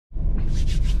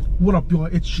What up, y'all?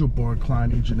 It's your boy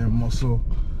Klein, Engineered Muscle.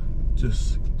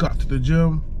 Just got to the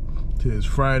gym. Today's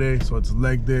Friday, so it's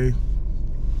leg day.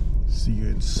 See you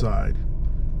inside.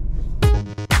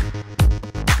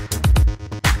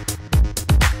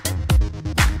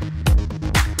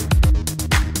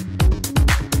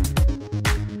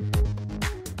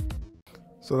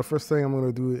 So the first thing I'm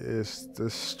gonna do is to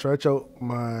stretch out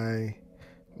my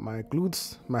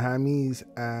glutes, my hammies,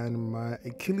 and my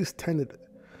Achilles tendon.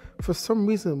 For some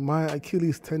reason, my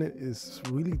Achilles tendon is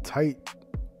really tight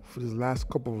for these last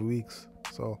couple of weeks.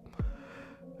 So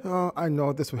I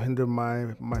know this will hinder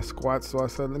my squats. So I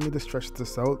said, let me just stretch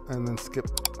this out and then skip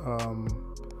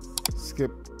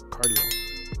cardio.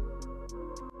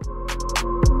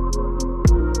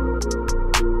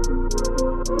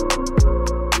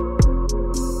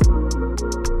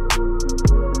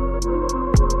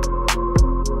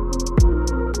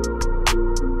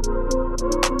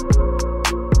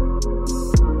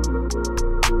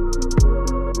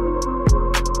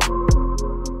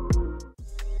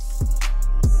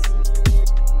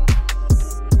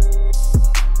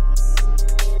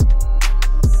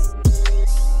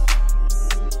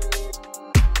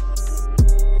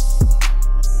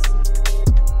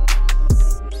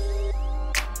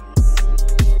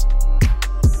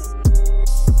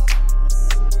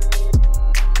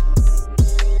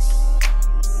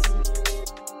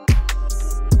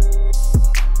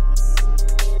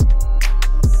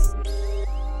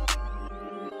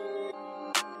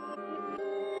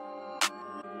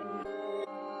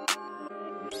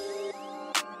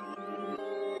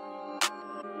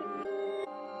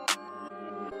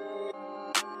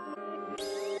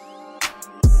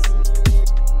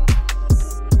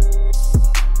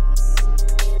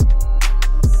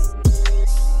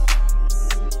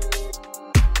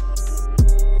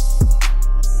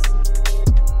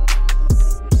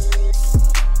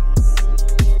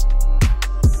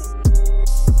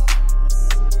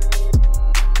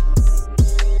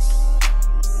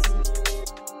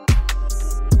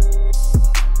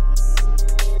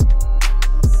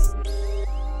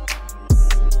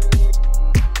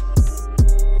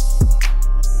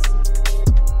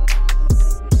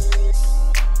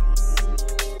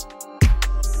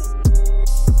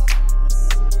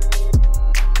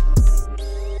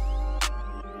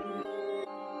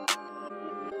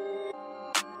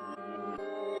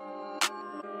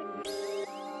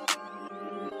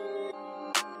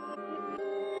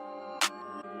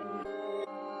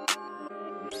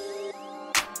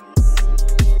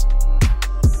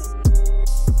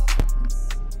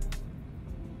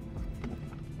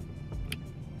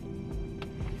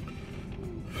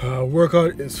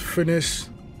 Workout is finished.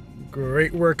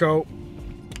 Great workout.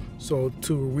 So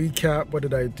to recap, what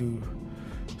did I do?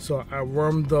 So I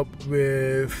warmed up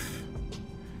with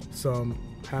some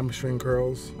hamstring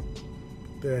curls.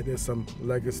 Then I did some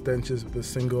leg extensions with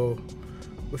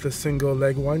a single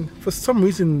leg one. For some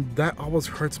reason that always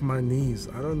hurts my knees.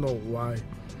 I don't know why.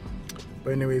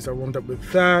 But anyways, I warmed up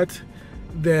with that.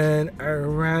 Then I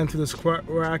ran to the squat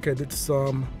rack. I did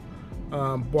some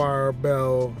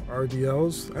barbell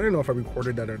RDLs. I don't know if I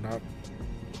recorded that or not,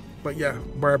 but yeah,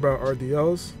 barbell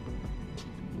RDLs.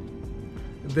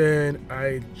 Then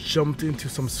I jumped into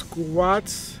some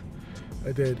squats.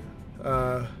 I did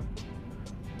what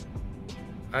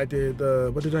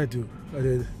did I do? I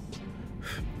did,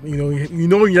 you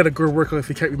know when you had a good workout if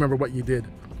you can't remember what you did.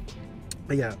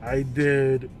 But yeah, I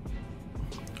did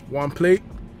one plate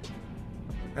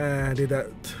and I did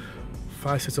that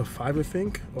 5 sets of 5, I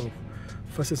think, or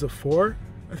 5 sets of 4,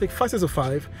 I think 5 sets of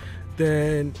 5.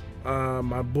 Then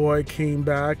my boy came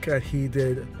back and he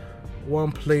did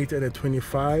one plate and a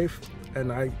 25, and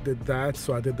I did that.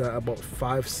 So I did that about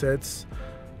 5 sets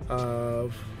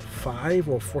of 5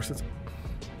 or 4 sets.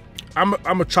 I'm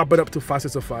gonna chop it up to 5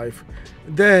 sets of 5.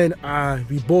 Then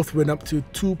we both went up to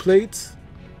 2 plates,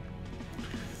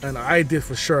 and I did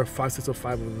for sure 5 sets of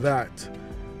 5 of that.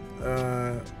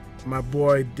 My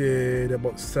boy did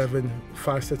about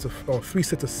 3 sets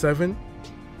of 7.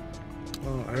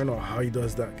 I don't know how he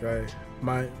does that, guy.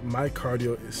 My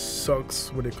cardio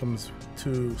sucks when it comes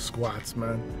to squats,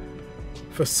 man.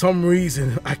 For some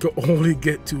reason, I could only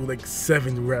get to like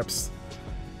 7 reps.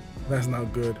 That's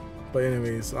not good. But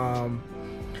anyways, I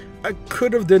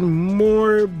could have done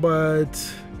more,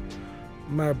 but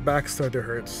my back started to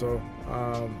hurt, so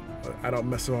I don't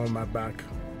mess around with my back.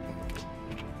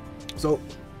 So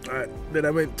then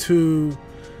I went to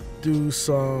do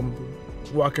some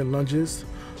walking lunges.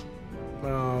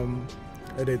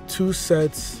 I did 2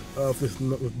 sets of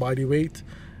with body weight,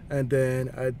 and then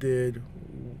I did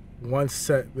 1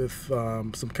 set with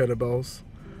some kettlebells.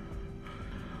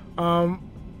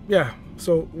 Yeah,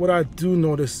 So what I do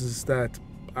notice is that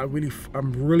I'm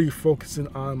really focusing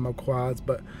on my quads,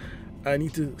 but I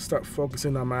need to start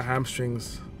focusing on my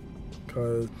hamstrings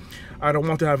because I don't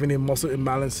want to have any muscle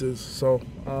imbalances. So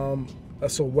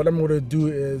so what I'm going to do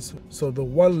is, so the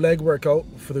one leg workout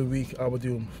for the week, I will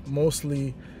do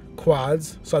mostly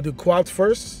quads. So I do quads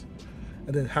first,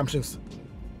 and then hamstrings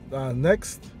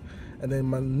next, and then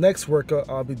my next workout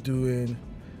I'll be doing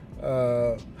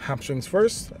hamstrings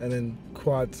first, and then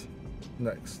quads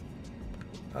next.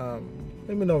 Let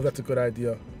me know if that's a good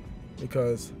idea,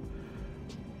 because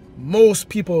most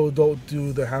people don't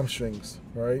do the hamstrings,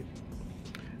 right?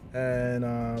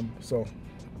 And so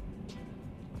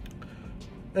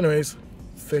anyways,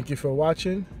 thank you for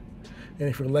watching, and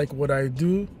if you like what I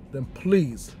do, then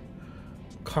please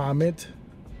comment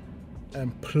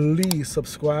and please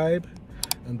subscribe,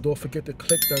 and don't forget to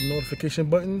click that notification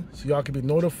button so y'all can be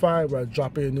notified when I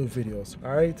drop in new videos.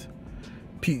 All right,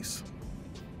 peace.